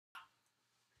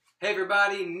Hey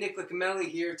everybody, Nick Licameli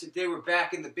here. Today we're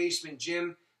back in the basement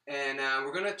gym and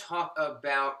we're going to talk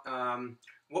about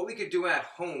what we could do at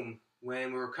home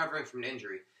when we're recovering from an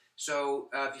injury. So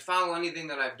if you follow anything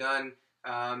that I've done,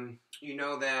 you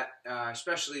know that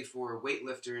especially for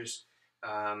weightlifters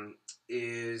when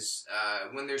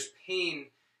there's pain,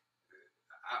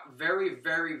 very,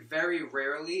 very, very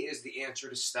rarely is the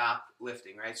answer to stop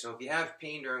lifting, right? So if you have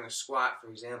pain during a squat, for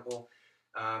example,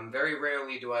 very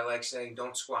rarely do I like saying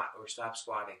don't squat or stop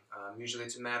squatting. Usually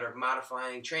it's a matter of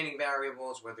modifying training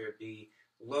variables, whether it be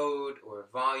load or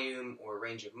volume or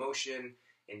range of motion,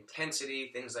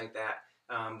 intensity, things like that.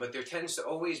 But there tends to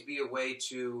always be a way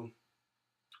to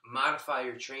modify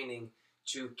your training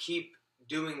to keep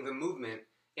doing the movement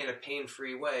in a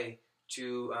pain-free way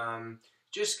to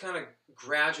just kind of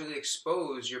gradually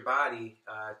expose your body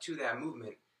to that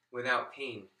movement without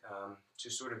pain, to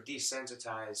sort of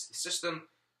desensitize the system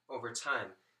over time.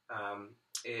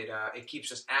 It keeps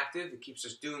us active, it keeps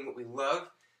us doing what we love,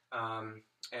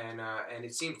 and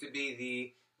it seems to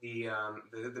be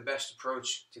the best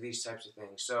approach to these types of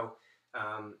things. So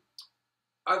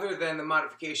other than the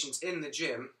modifications in the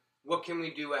gym, what can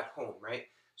we do at home, right?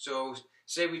 So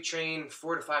say we train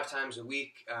 4 to 5 times a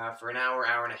week for an hour,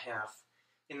 hour and a half.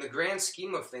 In the grand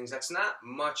scheme of things, that's not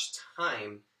much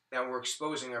time that we're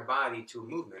exposing our body to a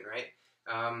movement, right?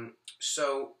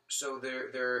 So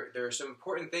there are some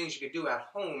important things you can do at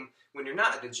home when you're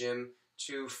not at the gym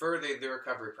to further the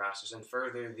recovery process and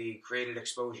further the created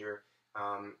exposure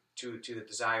to the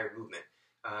desired movement.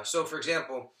 So for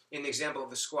example, in the example of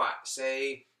the squat,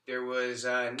 say there was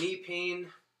knee pain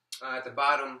at the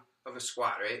bottom of a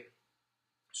squat, right?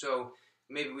 So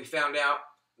maybe we found out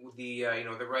the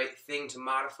right thing to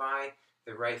modify,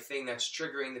 the right thing that's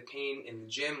triggering the pain in the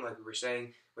gym, like we were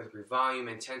saying, whether it be volume,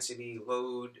 intensity,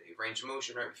 load, range of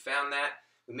motion, right? We found that.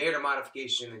 We made our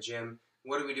modification in the gym.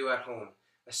 What do we do at home?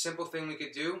 A simple thing we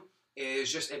could do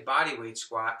is just a body weight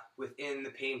squat within the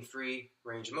pain-free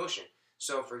range of motion.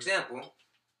 So, for example,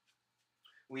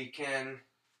 we can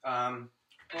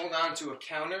hold on to a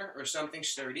counter or something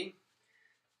sturdy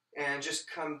and just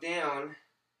come down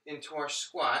into our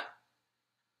squat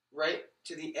right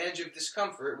to the edge of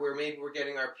discomfort where maybe we're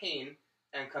getting our pain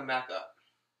and come back up,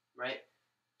 right?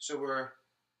 So we're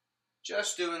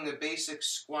just doing a basic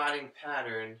squatting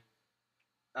pattern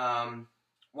while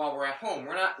we're at home.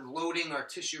 We're not loading our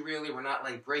tissue really. We're not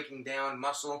like breaking down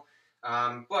muscle,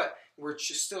 but we're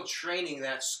just still training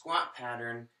that squat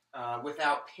pattern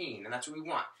without pain, and that's what we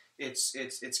want.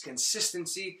 It's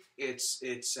consistency. It's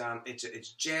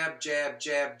jab, jab,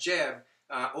 jab, jab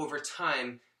over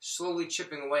time, slowly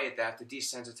chipping away at that to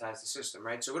desensitize the system,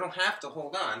 right? So we don't have to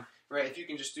hold on, right? If you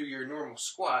can just do your normal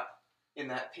squat in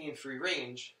that pain-free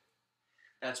range,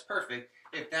 that's perfect.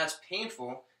 If that's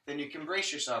painful, then you can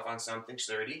brace yourself on something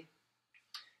sturdy.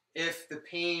 If the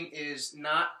pain is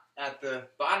not at the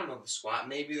bottom of the squat,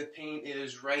 maybe the pain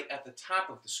is right at the top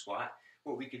of the squat,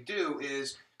 what we could do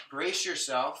is brace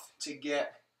yourself to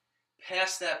get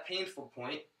past that painful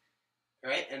point,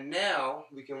 right? And now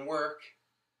we can work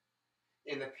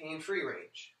in the pain-free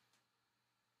range.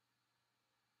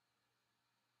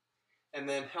 And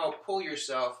then help pull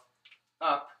yourself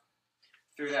up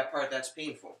through that part that's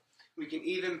painful. We can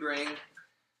even bring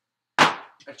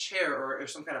a chair or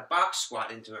some kind of box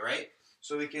squat into it, right?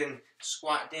 So we can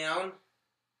squat down.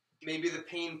 Maybe the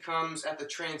pain comes at the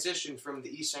transition from the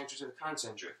eccentric to the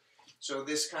concentric. So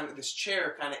this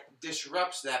chair kind of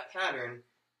disrupts that pattern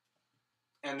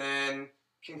and then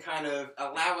can kind of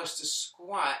allow us to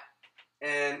squat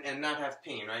and not have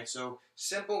pain, right? So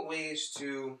simple ways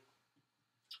to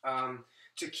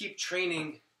keep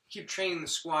training the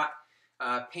squat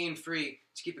pain-free,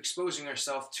 to keep exposing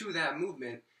ourselves to that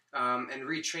movement and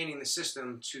retraining the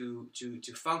system to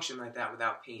function like that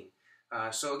without pain.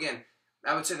 So again,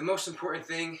 I would say the most important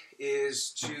thing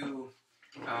is to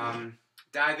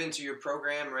dive into your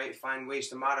program, right? Find ways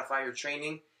to modify your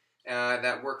training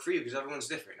that work for you, because everyone's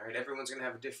different, right? Everyone's going to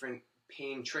have a different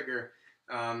pain trigger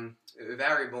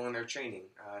variable in their training.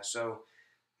 So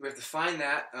we have to find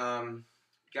that.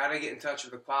 Got to get in touch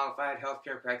with a qualified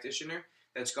healthcare practitioner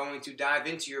that's going to dive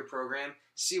into your program,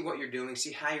 see what you're doing,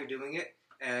 see how you're doing it,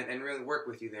 and really work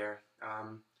with you there.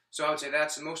 So I would say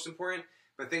that's the most important.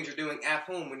 But things you're doing at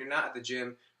home when you're not at the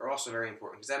gym are also very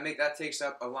important, because that takes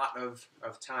up a lot of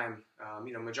time.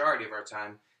 Majority of our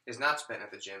time is not spent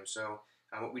at the gym. So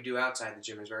what we do outside the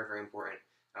gym is very, very important.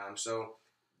 So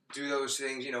do those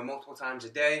things, multiple times a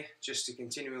day, just to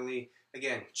continually,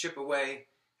 again, chip away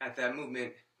at that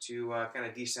movement to kind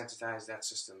of desensitize that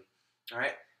system. All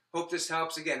right. Hope this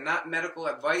helps. Again, not medical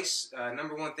advice.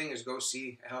 Number one thing is go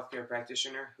see a healthcare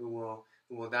practitioner who will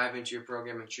who will dive into your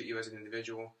program and treat you as an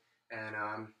individual.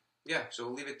 And yeah, so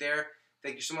we'll leave it there.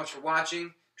 Thank you so much for watching.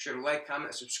 Be sure to like,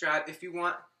 comment, and subscribe if you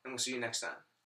want, and we'll see you next time.